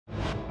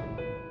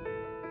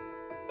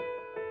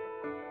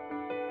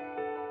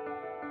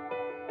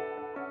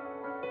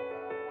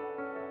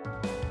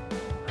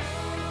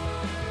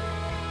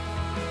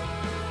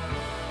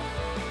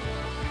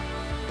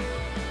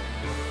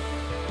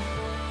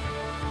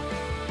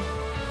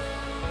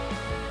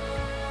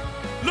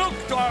Look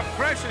to our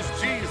precious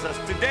Jesus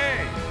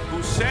today,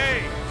 who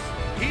saves,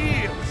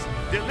 heals,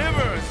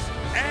 delivers,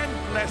 and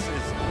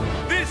blesses.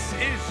 This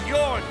is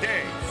your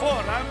day for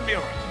a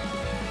miracle.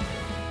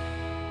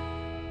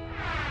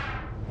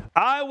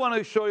 I want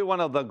to show you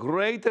one of the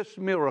greatest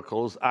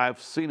miracles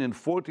I've seen in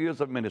 40 years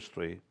of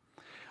ministry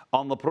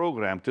on the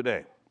program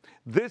today.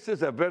 This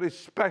is a very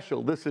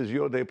special This Is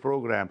Your Day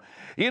program.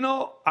 You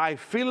know, I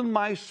feel in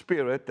my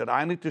spirit that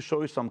I need to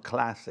show you some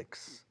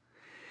classics.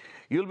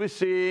 You'll be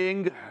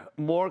seeing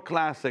more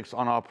classics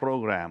on our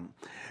program.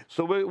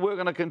 So we're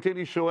going to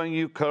continue showing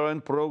you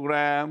current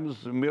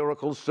programs,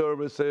 miracle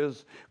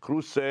services,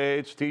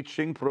 crusades,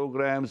 teaching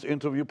programs,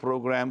 interview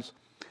programs.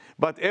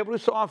 But every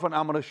so often,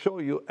 I'm going to show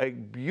you a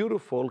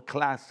beautiful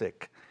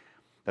classic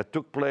that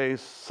took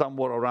place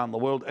somewhere around the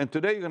world. And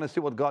today, you're going to see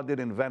what God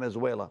did in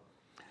Venezuela.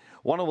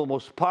 One of the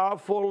most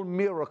powerful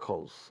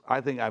miracles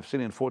I think I've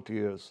seen in 40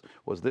 years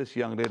was this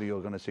young lady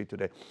you're going to see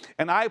today.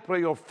 And I pray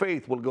your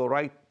faith will go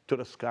right to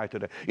the sky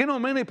today. You know,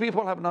 many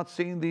people have not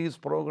seen these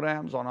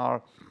programs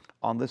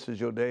on This Is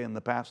Your Day in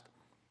the past.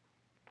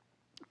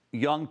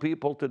 Young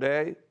people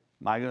today,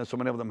 my goodness, so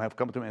many of them have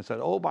come to me and said,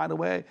 oh, by the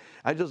way,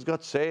 I just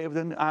got saved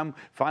and I'm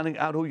finding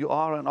out who you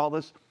are and all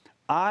this.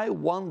 I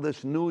want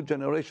this new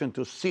generation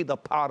to see the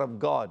power of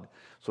God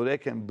so they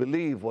can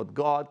believe what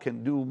God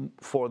can do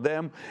for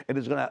them. It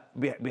is going to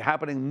be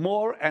happening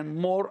more and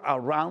more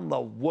around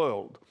the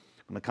world.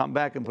 I'm going to come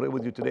back and pray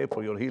with you today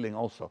for your healing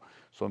also.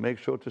 So make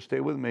sure to stay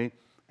with me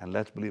and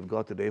let's believe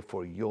God today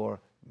for your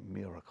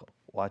miracle.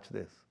 Watch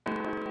this.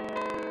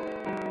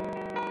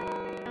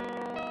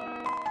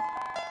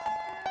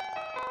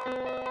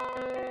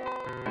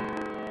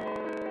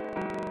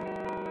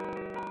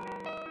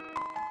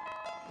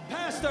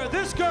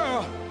 This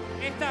girl,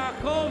 esta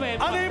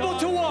joven, unable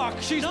to walk.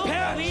 She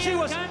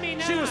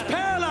was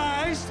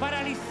paralyzed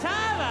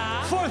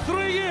paralizada for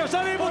 3 years,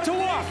 unable to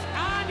walk.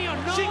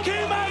 Años, no She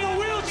came out of a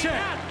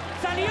wheelchair.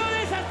 Salió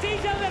de esa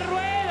silla de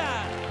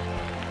ruedas.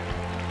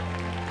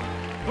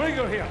 Bring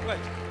her here. Wait.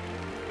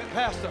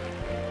 Pastor,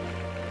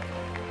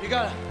 you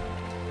gotta,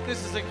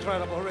 this is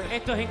incredible, really.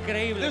 Esto es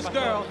increíble, This pastor.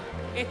 girl,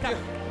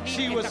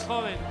 she was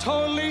joven,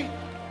 totally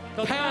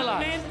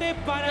totalmente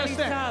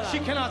paralizada. She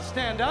cannot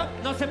stand up.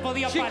 No se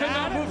podía She could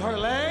not parar. move her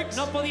legs.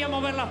 No podía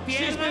mover las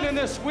She's been in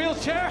piernas. this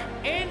wheelchair.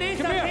 En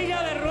esa Come here.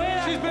 silla de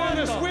ruedas. She's been in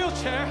this ¿cuándo?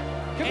 wheelchair.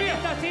 Come En here.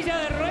 esta silla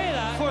de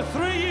ruedas. For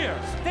 3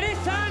 years.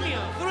 3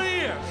 años. 3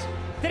 years.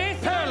 3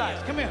 Paralyzed.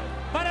 años. Come here.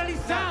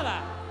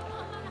 Paralizada.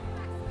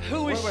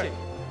 Who is she?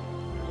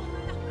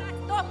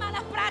 Dos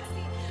malas praxis.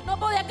 No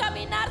podía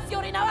caminar, se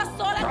orinaba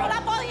sola, no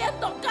la podían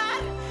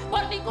tocar por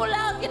ningún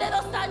lado. Tiene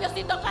 2 años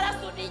sin tocar a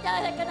su niña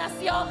desde que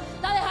nació.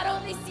 La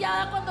dejaron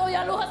lisiada cuando dio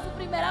a luz a su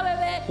primera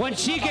bebé. When Y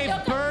she no podía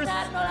gave birth-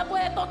 caminar, no la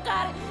puede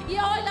tocar y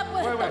hoy la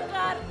puede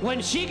tocar.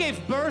 When she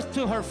gave birth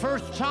to her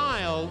first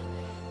child,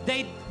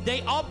 they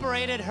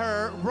operated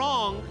her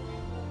wrong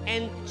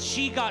and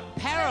she got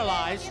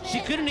paralyzed. She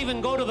couldn't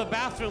even go to the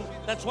bathroom.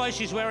 That's why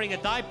she's wearing a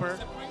diaper.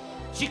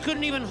 She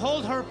couldn't even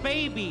hold her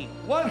baby.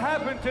 What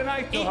happened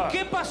tonight to ¿Y her?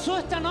 qué pasó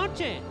esta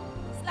noche?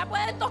 La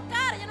pueden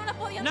tocar, ella no la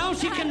podía Now tocar.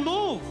 she can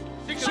move.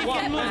 She She can walk.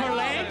 can move her Pastor,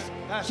 legs.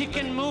 Pastor, She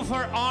can move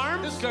her This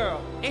arms. girl,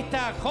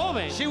 Esta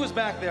joven she was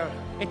back there.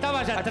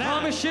 estaba allá I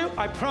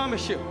atrás.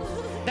 promise you.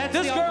 That's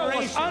This the girl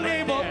was operation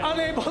right there.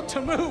 unable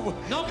to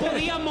move. No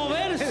podía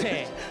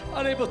moverse.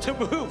 Unable to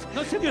move.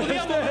 No se You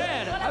podía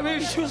understand? mover. I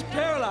mean, she was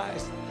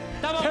paralyzed.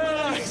 Estaba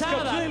Paralyzed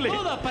paralizada, completely.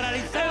 toda And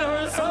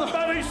paralizada.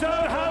 somebody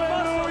shout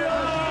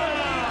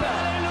hallelujah.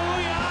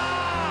 ¡Aleluya!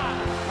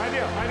 My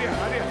dear.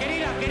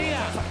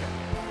 Querida,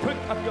 Put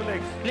up your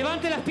legs.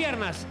 levante las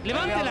piernas,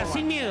 levántelas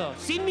sin miedo,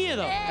 sin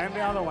miedo. And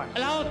the other one.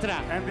 La otra.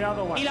 And the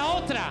other one. Y la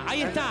otra,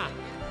 ahí está.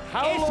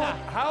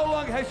 How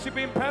long has she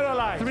been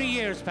paralyzed? 3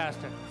 years,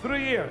 Pastor.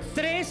 3 years.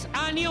 3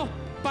 años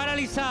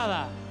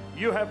paralizada.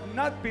 You have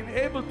not been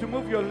able to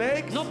move your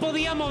legs? No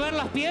podía mover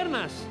las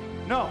piernas.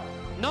 No.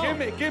 No. Give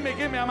me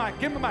a mic.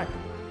 Give me a mic.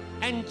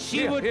 And she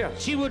Here, would, here.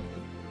 she would,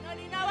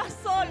 Orinaba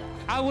sola.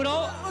 I would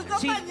all, Usó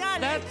see,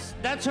 pañales.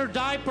 that's her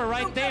diaper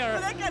right Nunca there.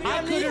 pude cargar I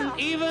a mi couldn't hija.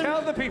 even,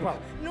 Tell the people.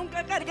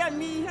 Nunca cargué a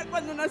mi hija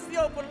cuando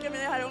nació porque me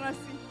dejaron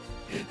así.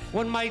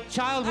 when my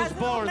child was Hace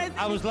born, 2 meses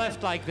I was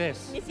left like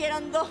this. Me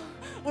hicieron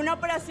una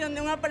operación de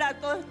un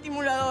aparato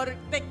estimulador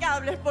de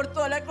cables por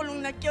toda la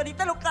columna que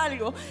ahorita lo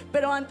cargo,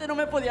 pero antes no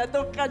me podía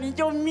tocar ni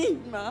yo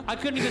misma. I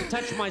couldn't even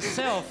touch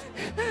myself.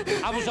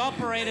 I was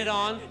operated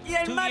on Y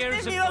el 2 martes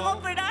years me iban a ago.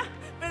 operar,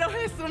 pero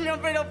Jesús me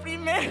operó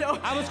primero.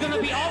 I was going to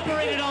be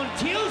operated on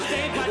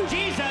Tuesday, but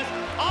Jesus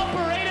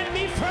operated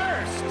me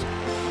first.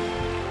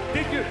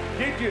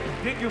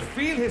 Did you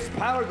feel his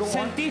power go on?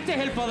 ¿Sentiste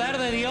el poder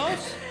de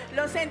Dios?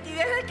 Lo sentí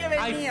desde que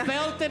I venía.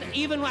 felt it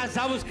even as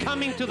I was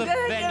coming to the Desde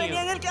que venía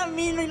en venue. el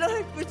camino y los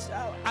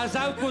escuchaba. As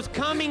I was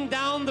coming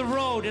down the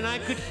road and I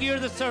could hear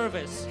the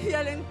service. Y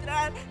al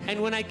entrar, And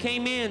when I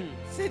came in,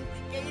 sentí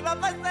que iba a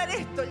pasar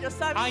esto. Yo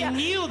I sabía.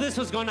 knew this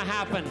was going to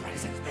happen.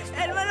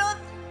 Él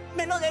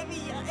me lo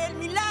debía. El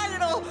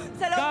milagro.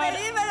 Se lo God,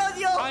 pedí, me lo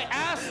dio. I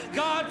asked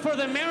God for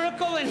the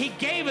miracle and He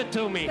gave it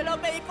to me. Se lo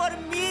pedí por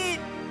mí.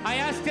 I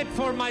asked it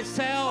for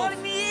myself, por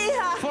mi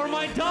hija, for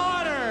my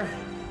daughter,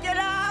 que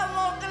la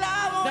amo,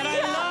 that I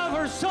hija. love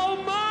her so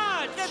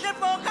much. Que te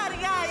puedo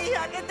cargar,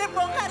 hija, que te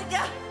puedo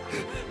cargar.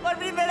 Por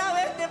primera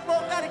vez te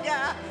puedo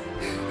cargar.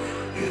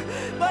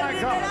 Por My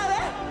primera God.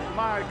 vez,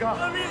 My por God.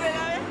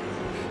 primera vez.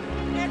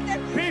 Este es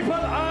mi- People, I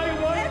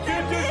want you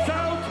to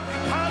shout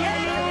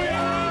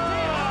hallelujah!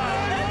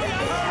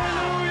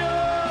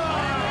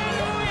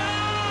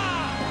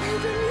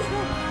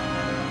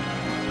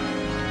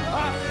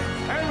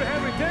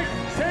 Henry,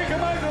 take a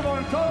microphone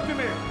and talk to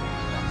me.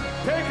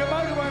 Take a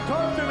microphone and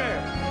talk to me.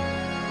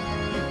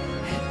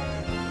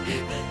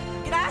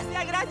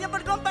 Gracias por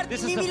compartir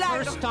This mi is the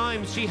milagro. first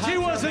time she hugs She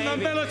was her in the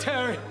baby.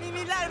 military. Mi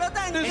milagro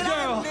tan This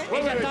girl. grande.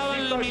 Ella estaba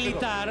en el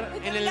militar,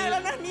 en el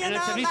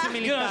servicio You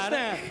militar.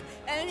 understand?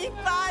 Es mi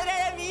padre,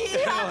 de mi You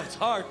know, hija. it's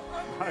hard.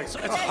 De It's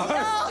hard.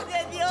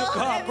 Dios, to de mi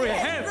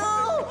comprehend.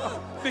 Jesús.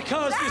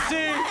 Because you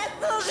see,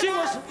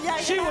 Gracias,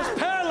 she was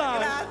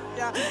paralyzed.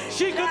 Gracias.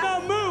 She could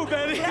not move,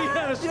 Betty. You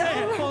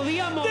understand?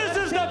 Podía This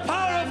is the moverse power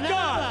para of nada.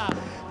 God.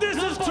 This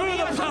No is truly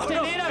podía the power sostener a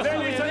of su God.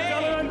 Ladies and bebé.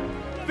 gentlemen,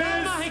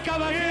 Damas y this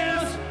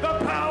caballeros, is the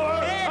power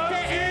of Este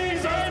es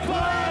Jesus el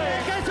poder de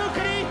Christ.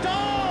 Jesucristo.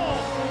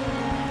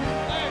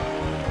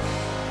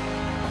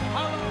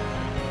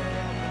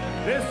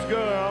 This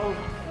girl,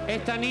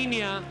 Esta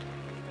niña,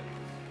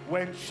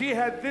 when she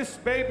had this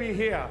baby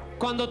here,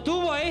 cuando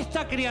tuvo a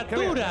esta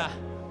criatura,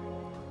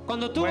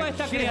 cuando tuvo a when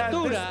esta she had this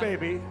criatura,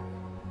 baby,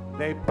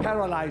 they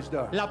paralyzed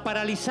her. la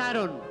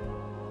paralizaron.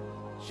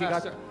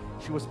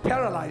 She was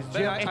paralyzed,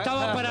 Jim.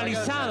 Estaba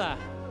paralizada.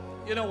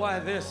 You know why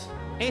this?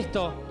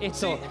 Esto.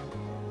 See,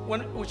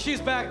 when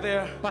she's back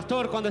there,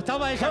 Pastor, cuando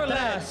estaba ella Her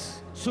atrás,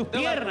 legs, sus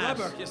they're like piernas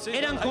rubber, you see,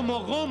 eran like-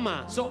 como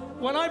goma. so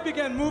when I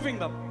began moving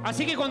them,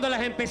 Así que cuando las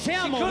empecé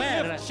a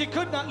mover, she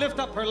could not lift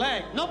up her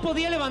leg. no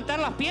podía levantar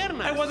las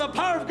piernas. And when the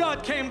power of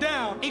God came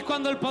down, Y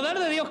cuando el poder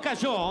de Dios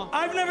cayó,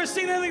 I've never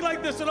seen anything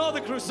like this in all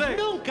the crusades.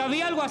 nunca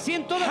vi algo así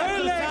en todas Her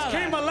las legs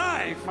came cruzadas.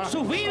 alive.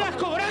 Sus vidas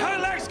cobraron. Her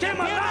legs came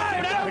Las piernas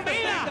alive. cobraron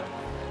vida.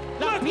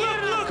 Las Look,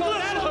 piernas look, look,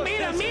 cobraron look.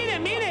 vida. Mire.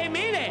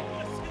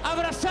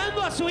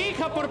 Abrazando a su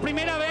hija por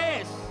primera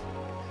vez.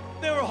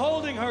 They were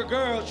holding her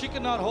girl. She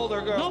could not hold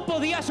her girl. No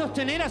podía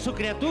sostener a su Her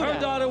criatura.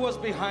 daughter was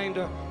behind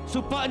her.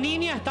 Su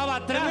niña estaba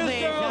atrás And de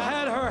this girl ella.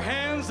 had her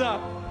hands up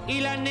Y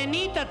la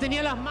nenita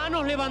tenía las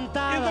manos in the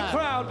levantadas.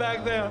 crowd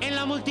back there. En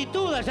la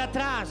multitud allá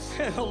atrás.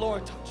 And the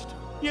Lord touched her.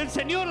 Y el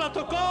Señor la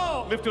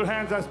tocó. Lift your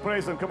hands, let's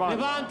praise Him. Come on.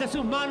 Levante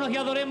sus manos y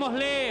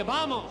adorémosle.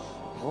 Vamos.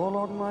 Oh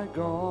Lord my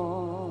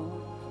God,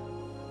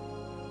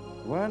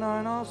 when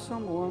in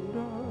awesome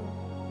wonder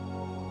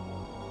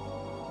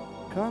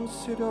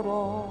consider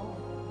all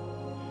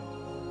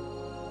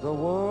the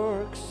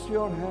works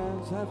your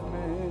hands have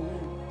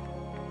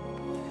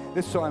made.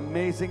 It's so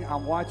amazing.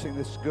 I'm watching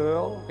this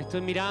girl.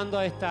 Estoy mirando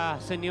a esta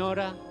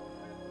señora.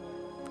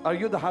 Are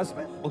you the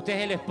husband? ¿Usted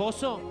es el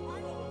esposo?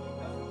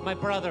 My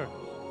brother.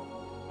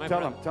 My Tell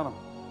brother. him, tell him.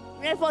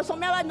 Mi esposo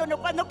me abandonó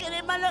cuando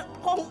quedé mala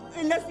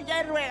en la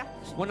silla de ruedas.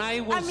 When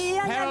I was mí y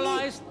a mí.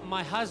 paralyzed,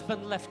 my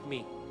husband left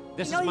me.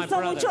 This Nos is my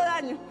hizo mucho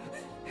brother. daño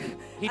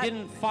He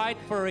didn't fight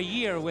for a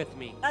year with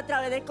me. a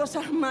través de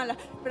cosas malas.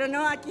 Pero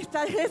no, aquí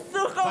está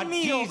Jesús But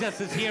conmigo.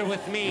 Jesus is here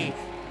with me.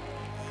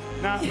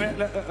 Now,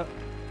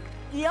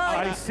 Y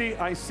I hoy,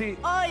 see.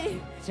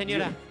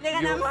 Señora, le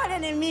ganamos al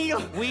enemigo.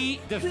 we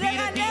Le defeated the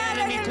gané al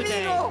enemy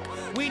today. enemigo.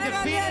 We Le gané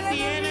al defeated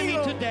the enemy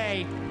enemigo.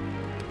 today.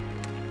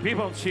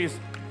 People,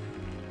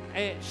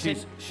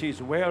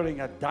 she's wearing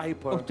a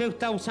diaper Usted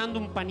está usando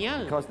un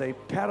pañal. because they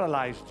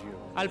paralyzed you.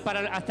 Al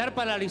estar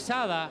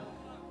paralizada,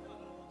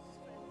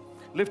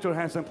 Lift your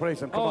hands and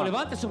praise Him. Come on.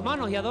 levante sus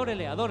manos y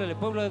adórele,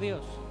 pueblo de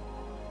Dios.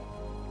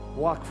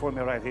 Walk for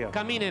me right here.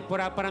 Camine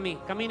para mí,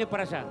 camine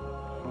para allá.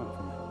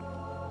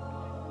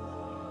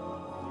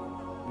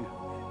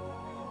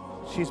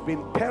 She's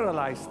been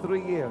paralyzed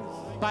 3 years.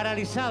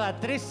 Paralizada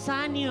 3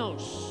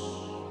 años.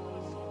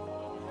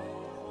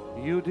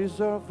 You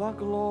deserve the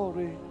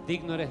glory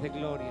Digno eres de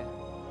gloria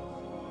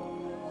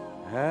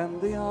and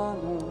the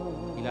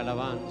honor y la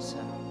alabanza.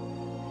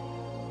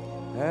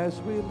 as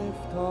we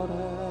lift our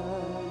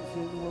hands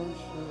in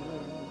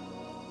worship,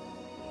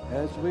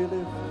 as we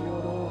lift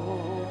your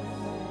holy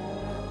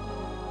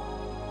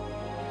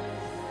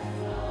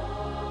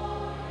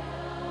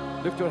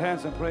name. Lift your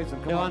hands and praise Him.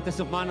 Come on. Levante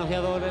sus manos y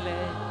adórele.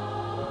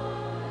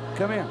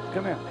 Come here.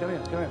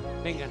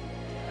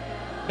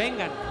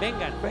 Vengan.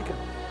 Thank you.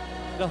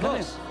 Los Come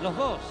dos.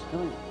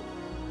 Come here.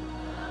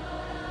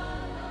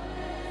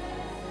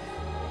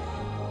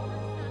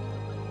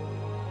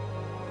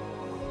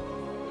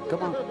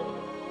 Come on.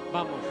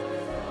 Vamos.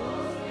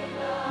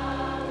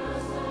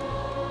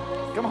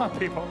 Come on,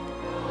 people.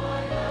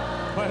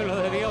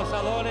 Pueblo de Dios,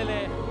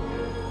 adórele.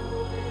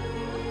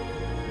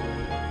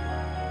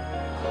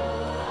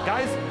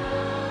 Guys,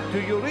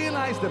 do you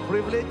realize the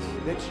privilege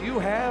that you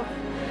have?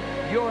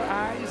 Your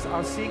eyes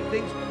are seeing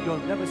things you'll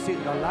never see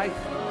in your life.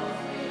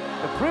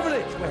 The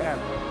privilege we have.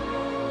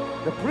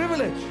 The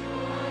privilege.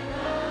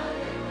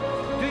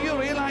 Do you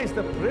realize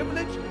the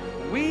privilege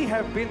we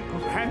have been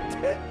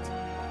granted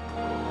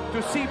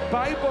to see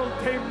Bible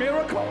day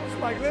miracles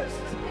like this?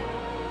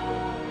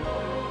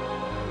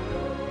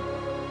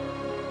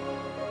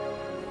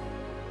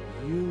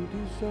 You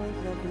deserve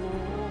the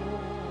glory.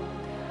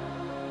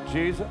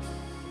 Jesus.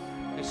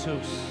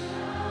 Jesús.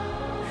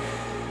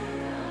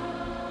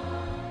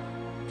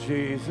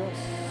 Jesus.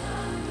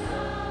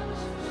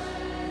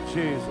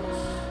 Jesus.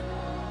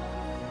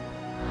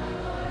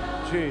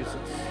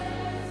 Jesus.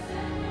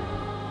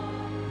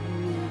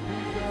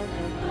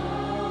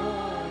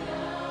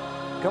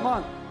 Come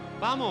on.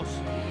 Vamos.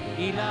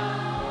 Y la...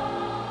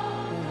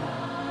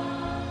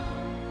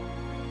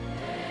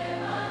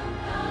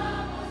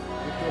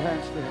 Lift your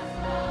hands to him.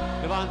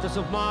 Levanta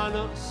sus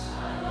manos.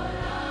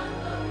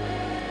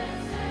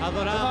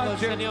 Adorando Come on, al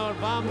Jim. Señor.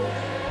 Vamos.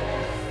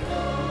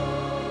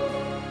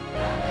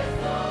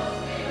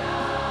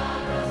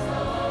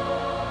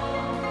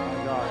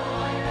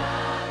 My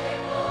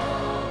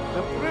God.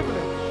 The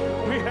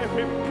privilege we have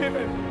been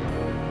given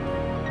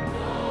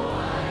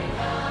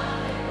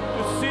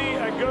to see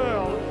a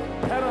girl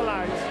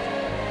paralyzed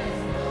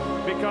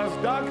because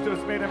doctors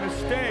made a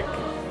mistake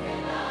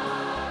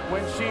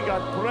when she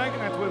got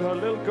pregnant with her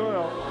little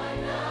girl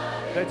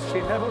that she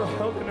never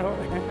held in her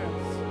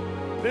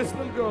hands. This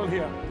little girl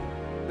here,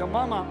 the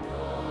mama,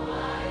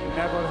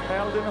 never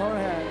held in her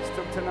hands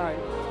till tonight.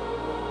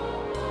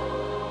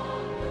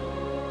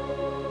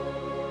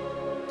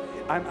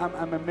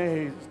 I'm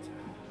amazed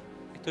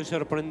Estoy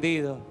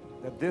sorprendido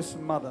that this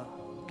mother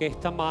que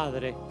esta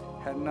madre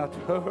had not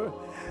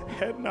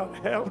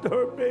held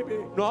her baby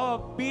no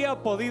había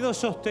podido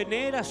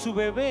sostener a su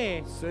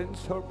bebé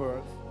since her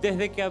birth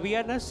desde que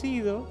había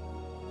nacido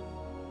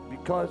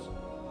because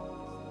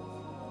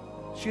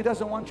she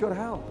doesn't want your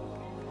help.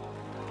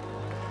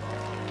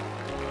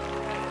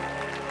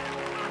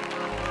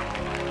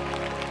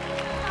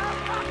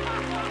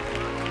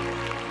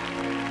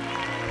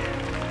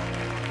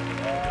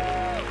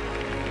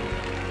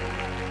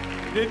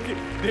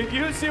 Did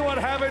you see what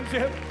happened,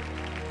 Jim?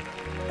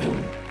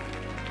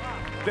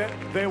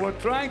 They were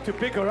trying to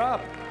pick her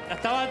up, la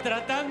estaban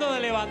tratando de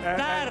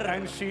levantar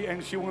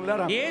and she wouldn't let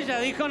them. y ella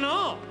dijo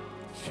no,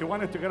 She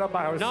wanted to get up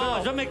by herself.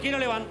 no, yo me quiero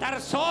levantar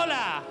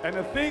sola. And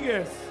the thing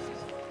is,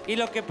 Y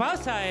lo que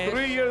pasa es,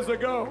 3 years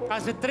ago,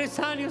 hace 3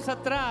 años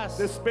atrás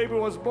this baby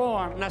was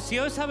born,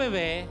 nació esa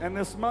bebé and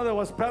this mother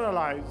was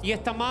paralyzed. y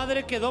esta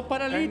madre quedó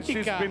And she's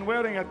paralítica been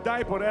wearing a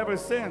diaper ever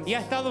since. y ha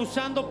estado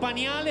usando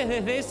pañales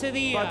desde ese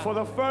día. But for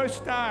the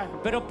first time,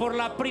 Pero por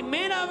la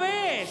primera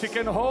vez she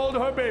can hold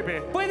her baby.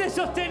 puede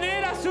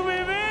sostener a su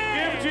bebé.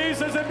 Give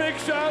Jesus a big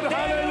shout,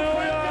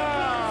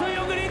 hallelujah! Soy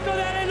un grito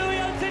de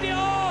aleluya al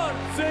Señor.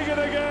 Sing it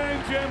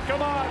again, Jim,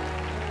 come on.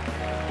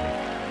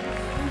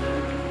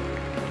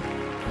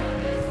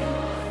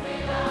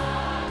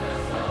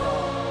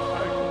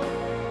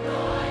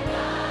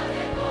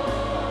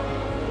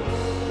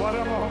 What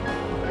a moment.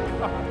 My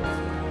God.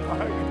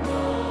 My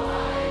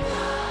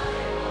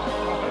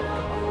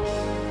God.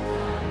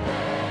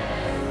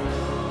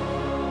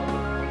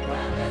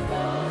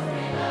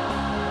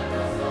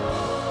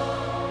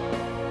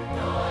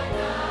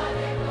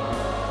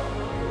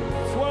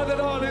 Swallow it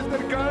all, isn't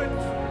it good?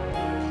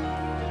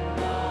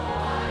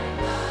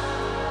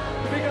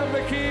 Pick up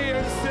the key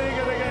and sing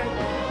it again.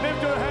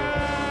 Lift your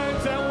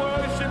hands and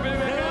worship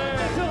Him again.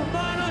 Sus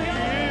manos y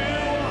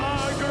You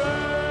are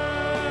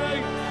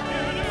great.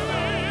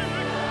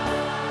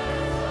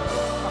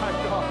 My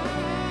God.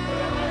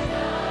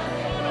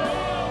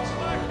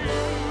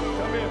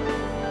 Come here.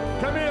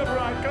 Come here,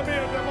 Brian. Come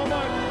here. The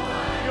moment.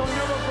 You'll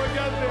never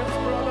forget this,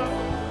 brother.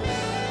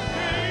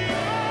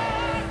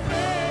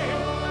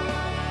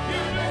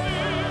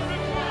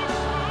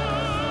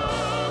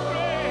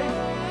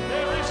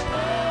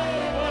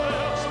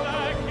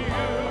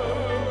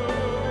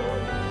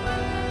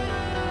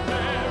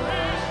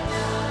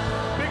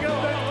 Pick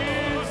up that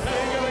key and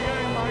sing it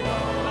again, my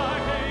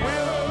God.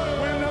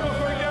 We'll never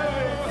forget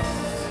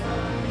this.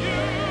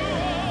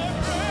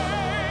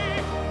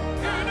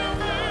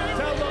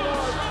 Tell the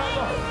Lord,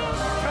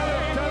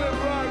 tell him,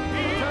 Brian.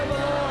 Tell the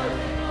Lord,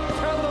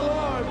 tell the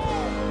Lord.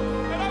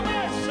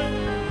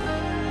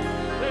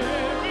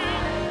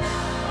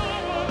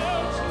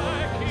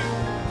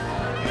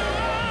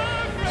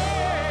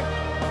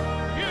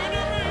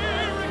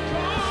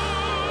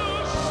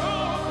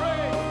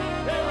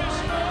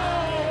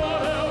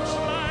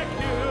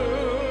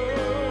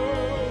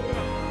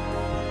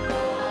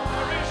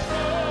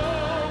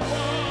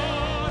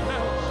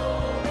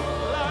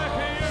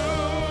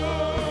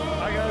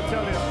 I gotta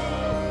tell you,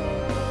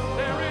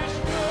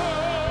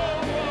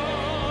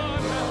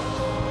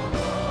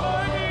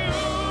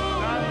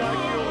 not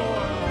like you,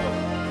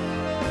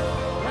 Lord.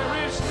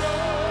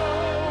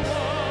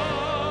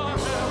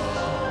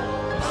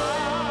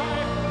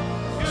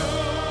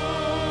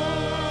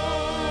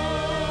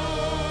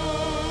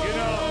 You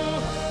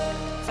know,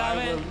 I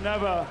 ¿Saben? will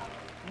never,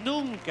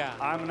 Nunca,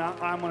 I'm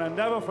gonna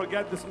never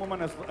forget this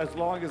moment as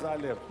long as I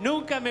live.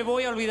 nunca me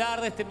voy a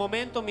olvidar de este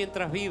momento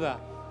mientras viva.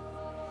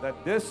 That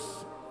this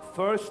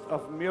first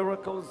of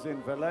miracles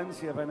in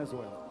Valencia,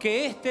 Venezuela.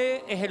 Que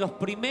este es de los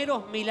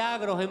primeros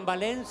milagros en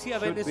Valencia,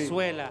 Should be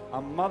Venezuela.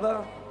 a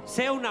mother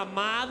Sea una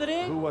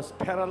madre who was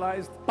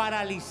paralyzed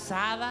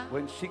paralizada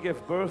when she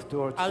gave birth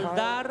to her al child.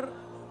 dar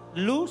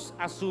luz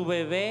a su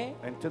bebé.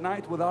 And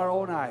tonight, with our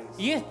own eyes,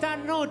 Y esta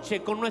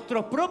noche, con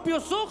nuestros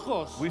propios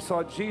ojos, we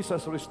saw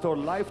Jesus restore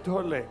life to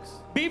her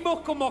legs.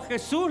 vimos como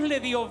Jesús le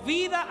dio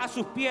vida a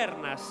sus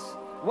piernas.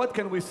 What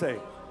can we say?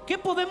 ¿Qué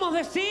podemos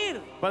decir?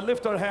 But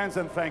lift our hands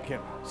and thank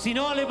Him.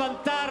 Sino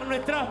levantar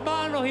nuestras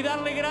manos y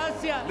darle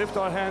gracias. Lift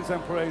our hands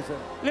and praise Him.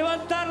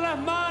 Levantar las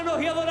manos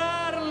y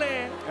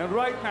adorarle. And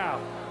right now,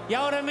 Y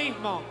ahora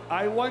mismo,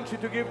 I want you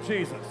to give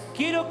Jesus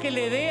quiero que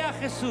le dé a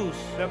Jesús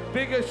the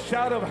biggest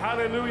shout of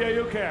hallelujah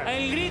you can.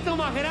 el grito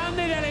más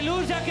grande de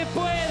aleluya que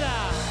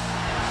pueda.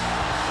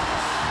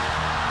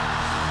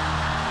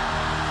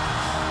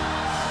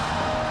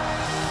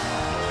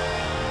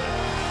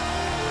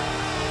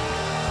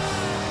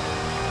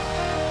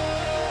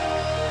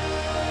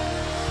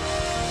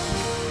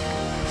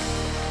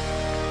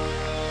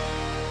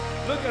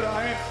 Look at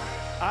her.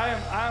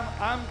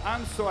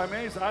 I'm so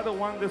amazed. I don't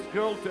want this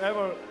girl to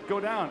ever go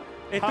down.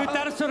 Estoy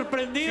tan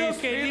sorprendido She's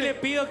que ni feeling- le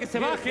pido que se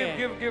baje.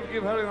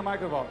 Give her the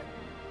microphone.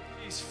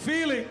 She's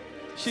feeling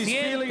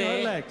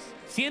her legs.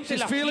 Siente She's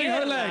las feeling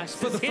her piernas, legs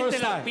for the siente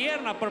first las time.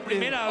 piernas por In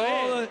primera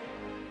all vez.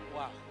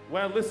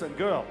 Well, listen,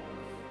 girl.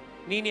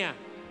 Niña,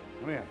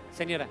 Come here.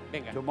 señora,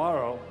 venga.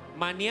 Tomorrow,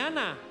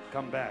 Mañana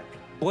come back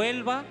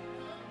vuelva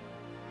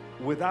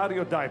without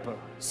your diaper.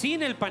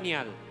 sin el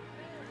pañal.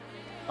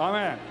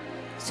 Amen.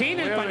 Sin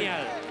el Wearing-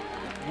 pañal.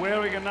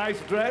 Wearing a nice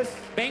dress.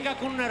 Venga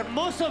con un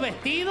hermoso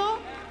vestido.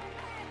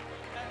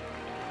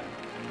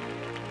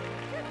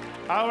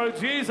 Our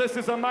Jesus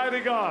is a mighty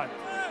God.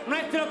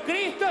 Nuestro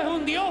Cristo es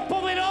un Dios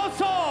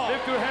poderoso.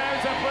 Lift your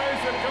hands and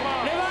praise Him. Come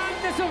on.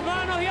 Levante sus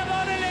manos y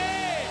adórele.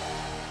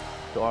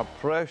 To our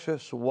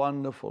precious,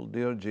 wonderful,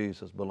 dear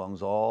Jesus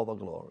belongs all the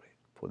glory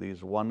for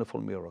these wonderful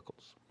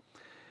miracles.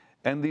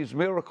 And these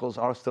miracles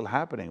are still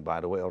happening,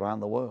 by the way, around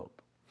the world.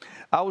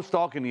 I was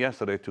talking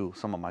yesterday to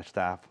some of my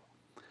staff,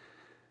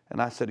 and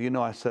I said,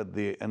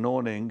 the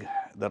anointing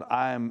that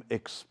I'm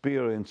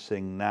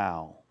experiencing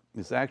now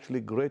is actually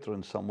greater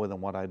in some way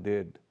than what I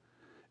did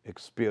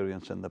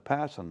experience in the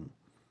past. And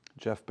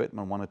Jeff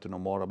Pittman wanted to know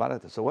more about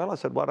it. I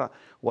said,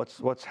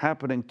 what's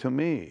happening to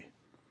me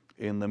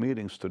in the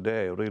meetings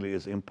today really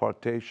is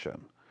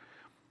impartation.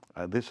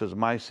 This is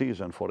my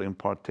season for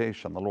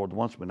impartation. The Lord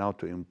wants me now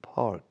to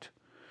impart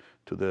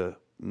to the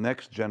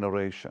next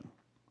generation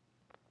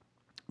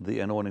the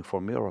anointing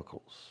for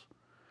miracles.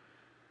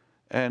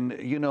 And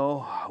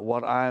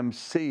what I'm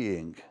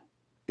seeing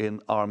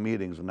in our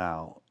meetings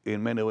now,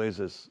 in many ways,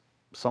 is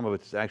some of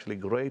it is actually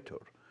greater.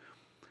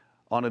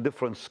 On a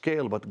different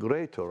scale, but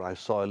greater. I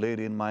saw a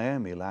lady in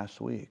Miami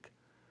last week,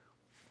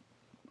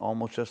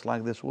 almost just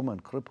like this woman,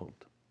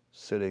 crippled,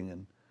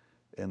 sitting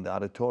in the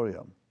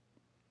auditorium,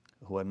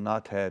 who had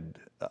not had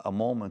a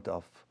moment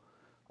of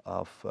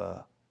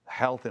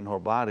health in her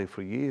body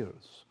for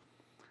years,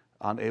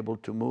 unable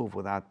to move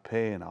without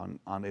pain,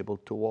 unable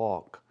to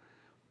walk.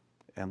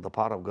 And the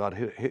power of God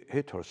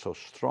hit her so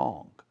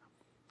strong.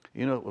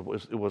 It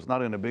was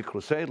not in a big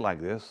crusade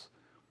like this,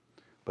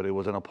 but it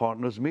was in a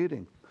partners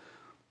meeting.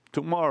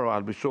 Tomorrow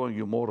I'll be showing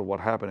you more of what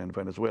happened in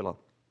Venezuela,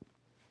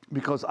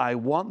 because I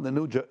want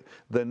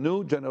the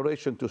new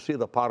generation to see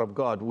the power of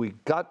God. We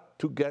got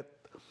to get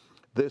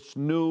this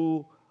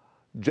new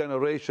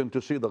generation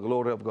to see the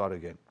glory of God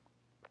again.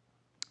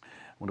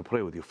 I'm going to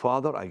pray with you.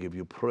 Father, I give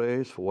you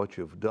praise for what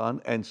you've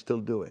done and still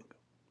doing.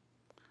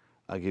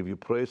 I give you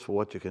praise for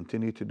what you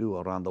continue to do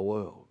around the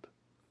world.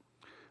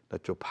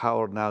 Let your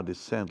power now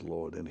descend,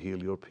 Lord, and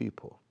heal your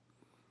people.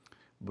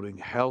 Bring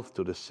health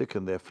to the sick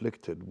and the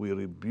afflicted. We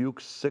rebuke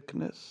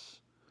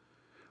sickness.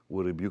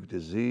 We rebuke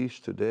disease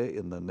today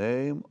in the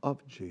name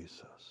of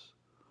Jesus.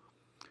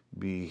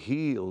 Be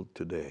healed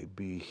today.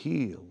 Be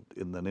healed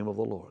in the name of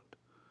the Lord.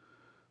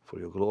 For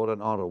your glory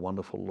and honor,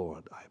 wonderful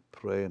Lord, I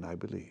pray and I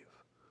believe.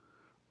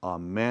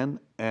 Amen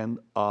and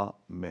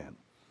amen.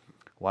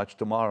 Watch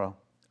tomorrow.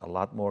 A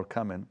lot more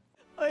coming.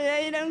 Voy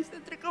a ir a un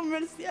centro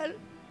comercial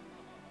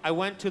I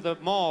went to the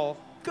mall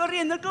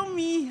corriendo con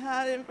mi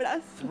hija del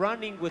brazo.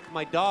 running with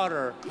my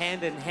daughter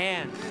hand in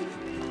hand.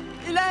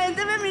 Y la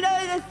gente me miraba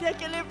y decía,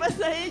 ¿qué le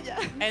pasa a ella?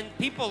 And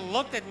people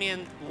looked at me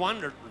and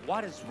wondered,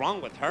 what is wrong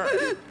with her?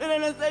 Pero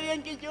no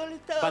sabían que yo le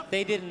estaba But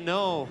they didn't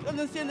know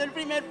conduciendo el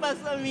primer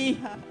paso a mi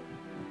hija.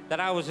 that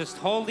I was just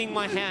holding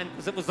my hand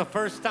because it was the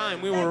first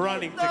time we were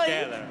running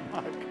together.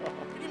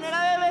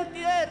 Primera vez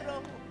vestida de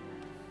rojo.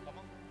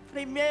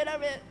 Primera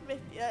vez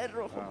vestida de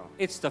rojo.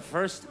 It's the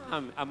first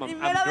time I'm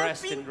Primera vez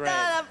dressed in red.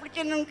 pintada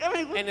porque nunca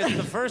me gusta And it's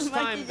the first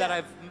time that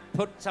maquillar. I've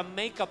put some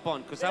makeup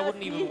on because I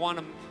wouldn't even want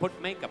to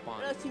put makeup on.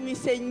 Pero si mi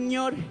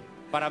Señor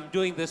But I'm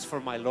doing this for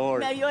my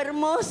Lord. me vio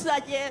hermosa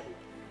ayer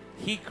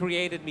He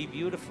created me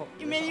beautiful.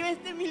 y me dio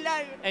este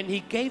milagro. And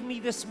He gave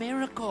me this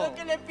miracle. Lo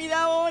que le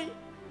pida hoy,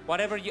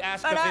 Whatever you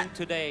ask of Para him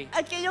today,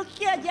 aquellos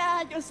que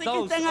allá, yo sé que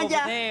those están over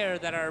allá, there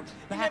that are me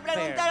back there,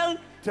 preguntaron,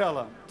 Tell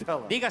him. Tell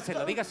him.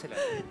 dígaselo.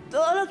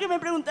 todos los que me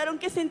preguntaron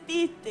qué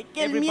sentiste,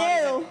 que el Everybody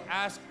miedo, that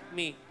asked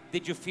me,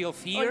 did you feel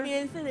fear?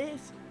 olvídense de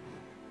eso.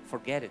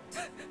 Forget it.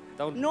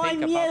 Don't No hay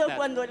think miedo about that.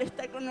 cuando Él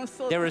está con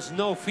nosotros. There is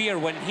no fear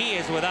when he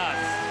is with us.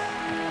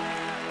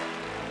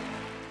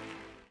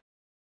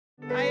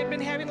 I had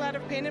been having a lot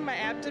of pain in my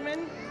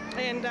abdomen,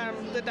 and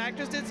the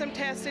doctors did some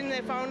testing.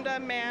 They found a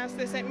mass.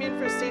 They sent me in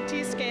for a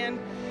CT scan,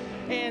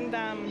 and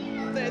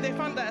they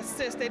found a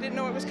cyst. They didn't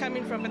know where it was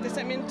coming from, but they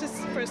sent me in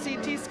for a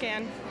CT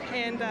scan,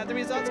 and the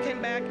results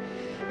came back.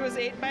 It was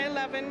 8 by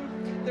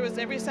 11. There was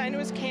every sign it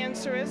was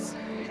cancerous,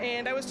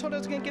 and I was told I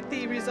was going to get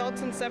the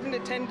results in 7 to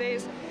 10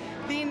 days.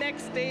 The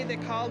next day, they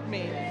called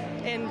me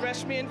and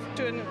rushed me in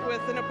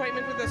with an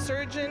appointment with a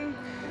surgeon.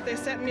 They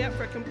set me up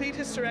for a complete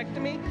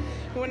hysterectomy.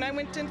 When I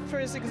went in for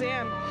his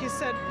exam, he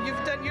said,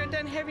 "You're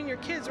done having your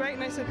kids, right?"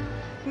 And I said,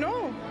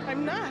 "No,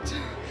 I'm not.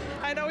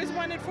 I'd always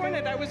wanted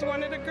Fornet. I always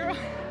wanted a girl."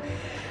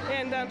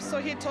 And so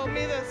he told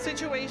me the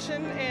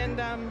situation, and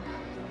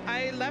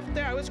I left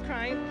there. I was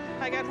crying.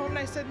 I got home and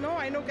I said, "No,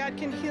 I know God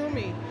can heal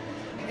me."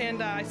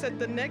 And I said,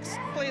 the next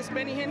place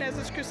Benny Hinn has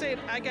this crusade,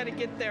 I got to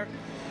get there.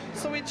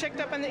 So we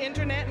checked up on the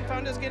internet and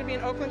found it was going to be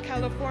in Oakland,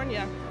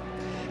 California.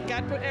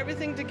 God put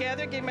everything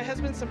together, gave my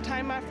husband some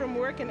time off from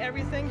work and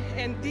everything.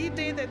 And the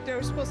day that they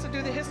were supposed to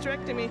do the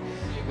hysterectomy,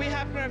 we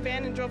hopped in our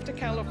van and drove to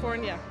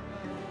California.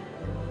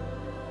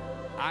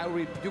 I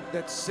rebuke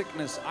that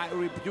sickness. I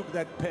rebuke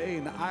that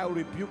pain. I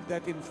rebuke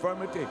that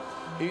infirmity.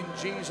 In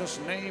Jesus'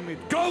 name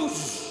it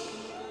goes.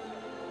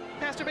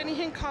 Pastor Benny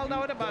Hinn called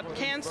out about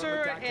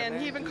cancer, and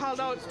he even called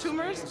out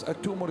tumors. A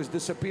tumor is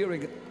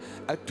disappearing.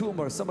 A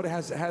tumor. Somebody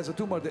has a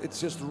tumor.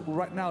 It's just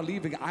right now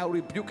leaving. I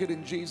rebuke it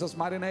in Jesus'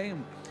 mighty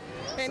name.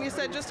 And he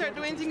said, just start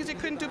doing things you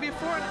couldn't do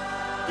before.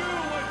 Do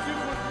what you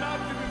could not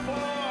do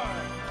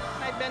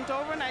before. I bent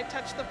over and I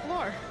touched the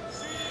floor.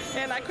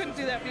 And I couldn't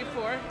do that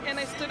before. And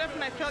I stood up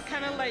and I felt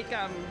kind of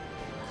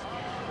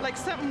like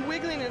something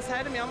wiggling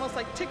inside of me, almost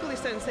like tickly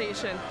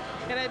sensation.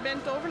 And I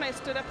bent over and I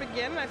stood up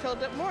again and I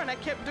felt it more, and I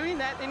kept doing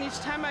that. And each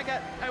time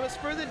I was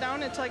further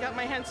down until I got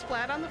my hands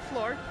flat on the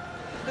floor.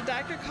 The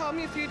doctor called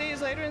me a few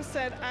days later and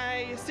said,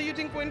 "I see you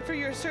didn't go in for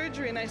your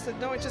surgery." And I said,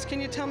 "No, it's just,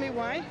 can you tell me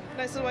why?"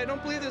 And I said, "Well, I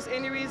don't believe there's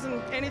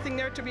anything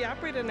there to be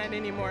operated on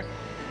anymore."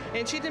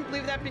 And she didn't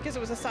believe that because it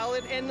was a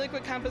solid and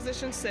liquid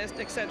composition cyst,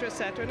 et cetera, et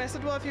cetera. And I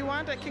said, "Well, if you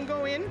want, I can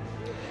go in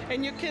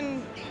and you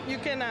can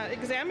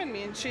examine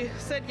me." And she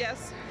said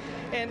yes.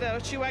 And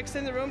she walks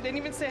in the room, didn't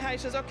even say hi. She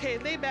says, "Okay,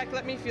 lay back,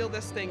 let me feel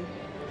this thing."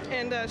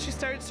 And she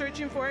started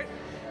searching for it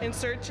and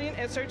searching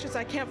and searching. So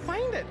I can't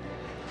find it.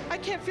 I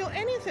can't feel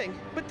anything.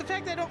 But the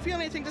fact that I don't feel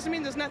anything doesn't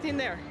mean there's nothing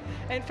there.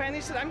 And finally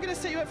she said, "I'm going to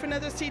set you up for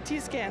another CT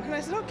scan." And I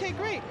said, "Okay,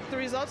 great." The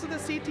results of the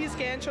CT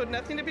scan showed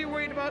nothing to be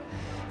worried about.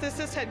 The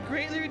cyst had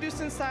greatly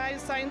reduced in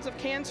size. Signs of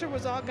cancer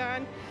was all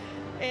gone.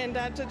 And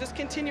to just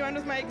continue on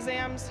with my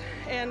exams.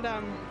 And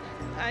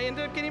I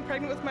ended up getting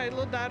pregnant with my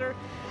little daughter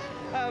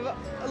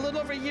a little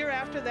over a year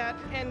after that.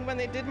 And when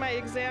they did my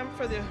exam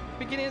for the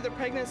beginning of the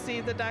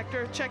pregnancy, the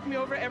doctor checked me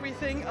over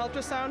everything,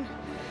 ultrasound,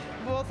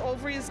 both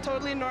ovaries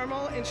totally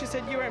normal, and she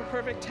said, "You are in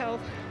perfect health."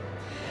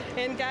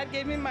 And God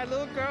gave me my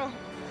little girl.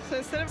 So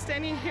instead of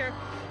standing here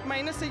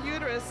minus a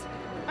uterus,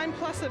 I'm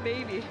plus a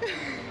baby.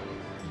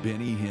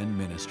 Benny Hinn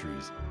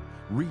Ministries,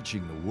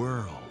 reaching the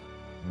world,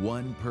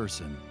 one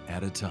person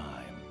at a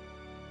time.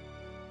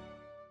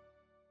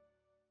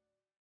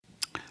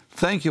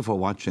 Thank you for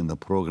watching the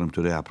program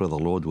today. I pray the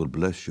Lord will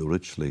bless you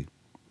richly.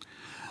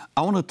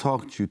 I want to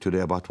talk to you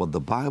today about what the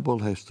Bible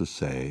has to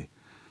say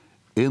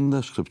in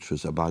the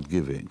scriptures about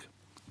giving,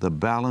 the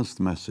balanced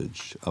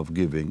message of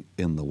giving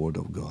in the Word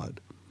of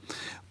God.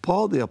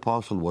 Paul the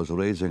Apostle was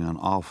raising an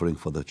offering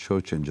for the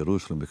church in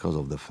Jerusalem because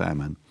of the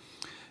famine,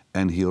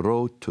 and he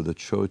wrote to the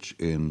church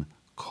in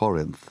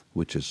Corinth,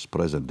 which is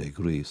present-day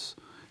Greece,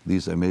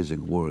 these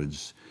amazing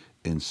words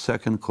in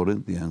 2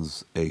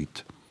 Corinthians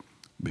 8,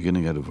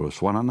 beginning at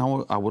verse 1. And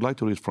now I would like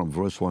to read from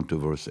verse 1 to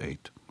verse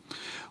 8.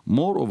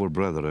 "Moreover,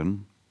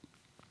 brethren,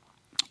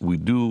 we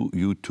do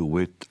you to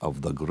wit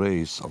of the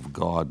grace of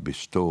God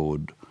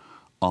bestowed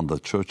on the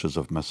churches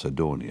of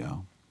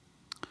Macedonia,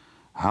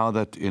 how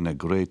that in a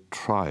great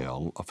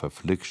trial of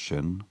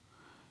affliction,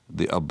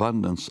 the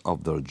abundance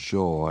of their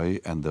joy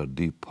and their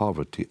deep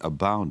poverty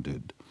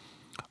abounded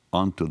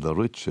unto the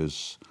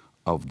riches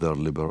of their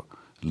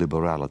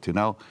liberality."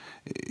 Now,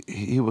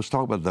 he was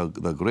talking about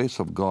the grace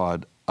of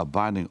God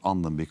abiding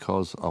on them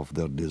because of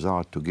their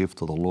desire to give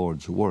to the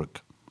Lord's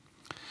work.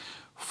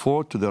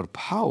 "For to their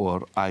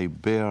power I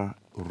bear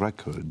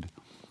record,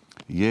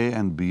 yea,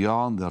 and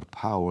beyond their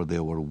power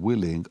they were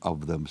willing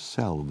of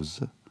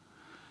themselves,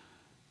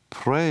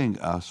 praying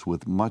us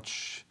with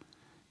much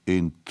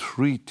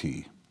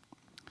entreaty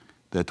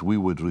that we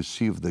would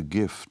receive the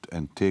gift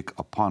and take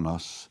upon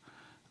us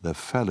the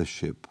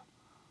fellowship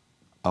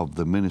of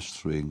the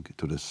ministering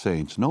to the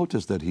saints."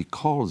 Notice that he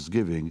calls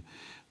giving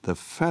the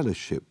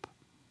fellowship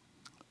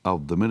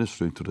of the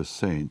ministering to the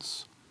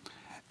saints.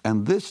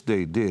 "And this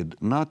they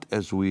did, not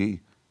as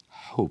we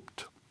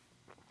hoped,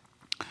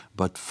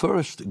 but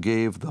first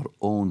gave their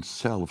own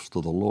selves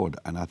to the Lord.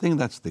 And I think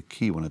that's the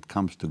key when it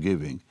comes to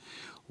giving.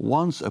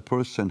 Once a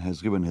person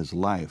has given his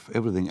life,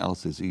 everything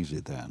else is easy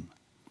then.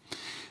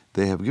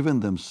 They have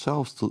given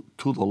themselves to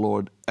the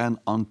Lord and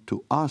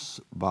unto us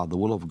by the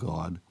will of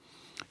God,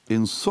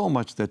 in so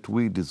much that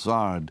we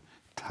desired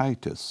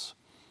Titus,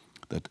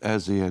 that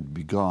as he had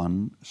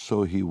begun,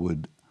 so he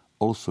would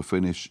also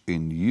finish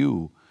in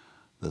you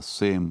the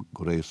same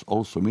grace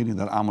also. Meaning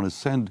that I'm going to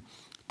send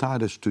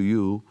Titus to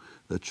you,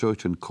 the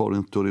church in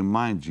Corinth, to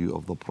remind you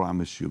of the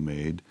promise you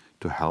made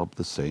to help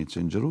the saints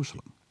in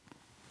Jerusalem.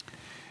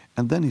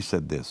 And then he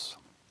said this,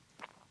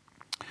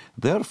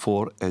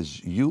 therefore,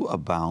 as you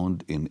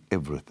abound in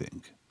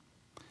everything,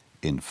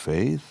 in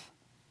faith,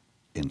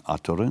 in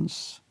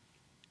utterance,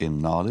 in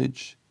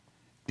knowledge,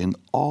 in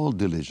all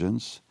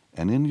diligence,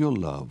 and in your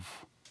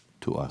love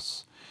to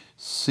us,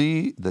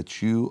 see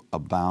that you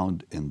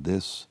abound in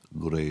this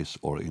grace,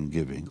 or in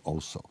giving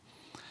also.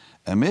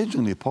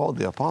 Amazingly, Paul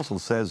the Apostle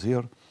says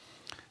here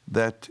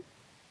that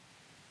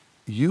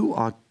you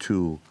are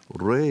to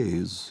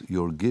raise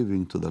your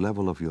giving to the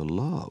level of your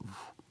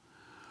love.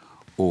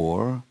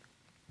 Or,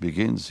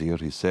 begins here,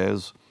 he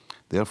says,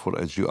 therefore,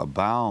 as you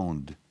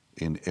abound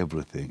in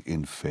everything,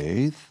 in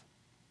faith,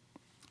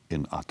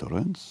 in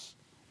utterance,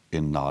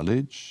 in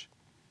knowledge,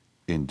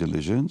 in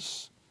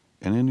diligence,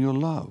 and in your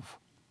love,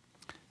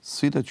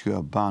 see that you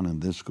abound in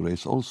this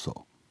grace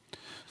also.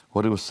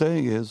 What he was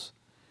saying is,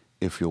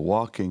 if you're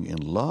walking in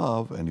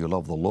love and you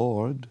love the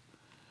Lord,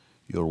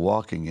 you're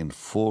walking in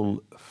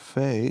full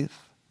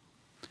faith,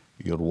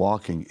 you're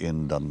walking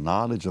in the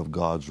knowledge of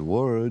God's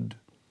Word,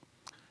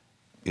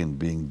 in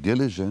being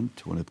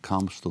diligent when it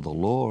comes to the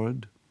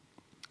Lord,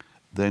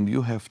 then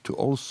you have to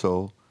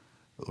also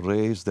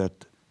raise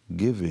that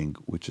giving,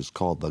 which is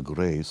called the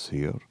grace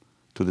here,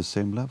 to the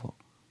same level.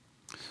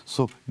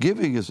 So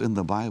giving is in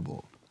the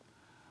Bible.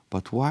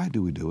 But why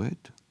do we do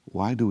it?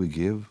 Why do we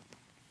give?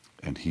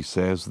 And he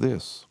says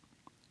this,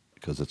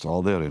 because it's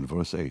all there in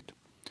verse 8.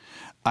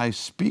 I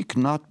speak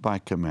not by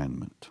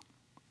commandment,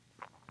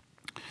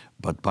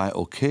 but by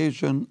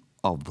occasion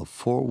of the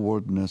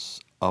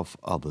forwardness of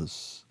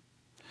others,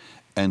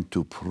 and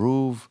to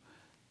prove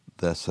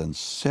the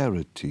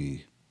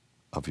sincerity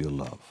of your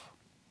love.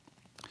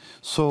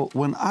 So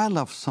when I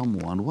love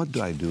someone, what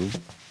do?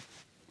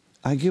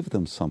 I give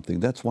them something.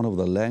 That's one of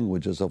the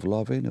languages of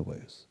love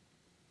anyways.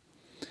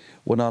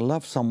 When I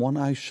love someone,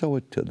 I show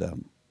it to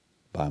them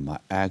by my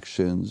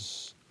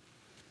actions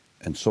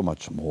and so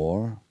much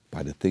more,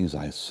 by the things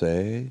I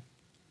say,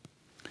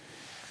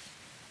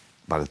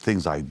 by the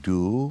things I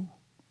do,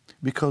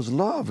 because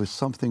love is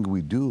something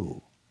we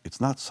do. It's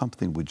not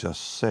something we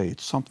just say,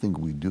 it's something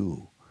we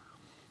do.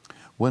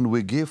 When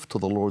we give to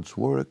the Lord's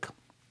work,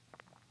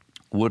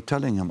 we're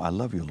telling Him, I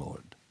love you,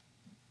 Lord.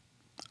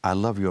 I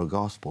love your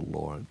gospel,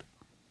 Lord.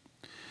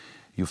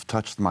 You've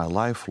touched my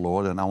life,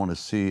 Lord, and I want to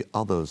see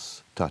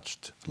others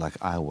touched like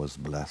I was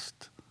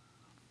blessed.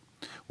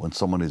 When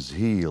someone is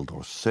healed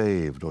or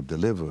saved or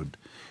delivered,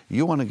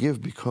 you want to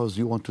give because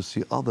you want to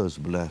see others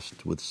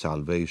blessed with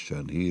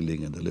salvation,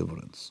 healing, and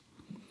deliverance.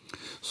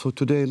 So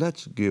today,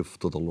 let's give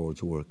to the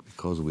Lord's work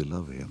because we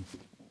love Him,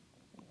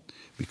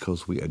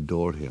 because we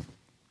adore Him,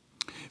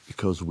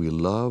 because we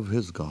love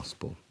His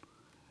gospel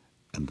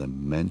and the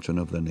mention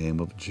of the name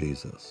of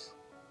Jesus.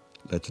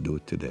 Let's do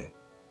it today.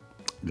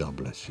 God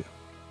bless you.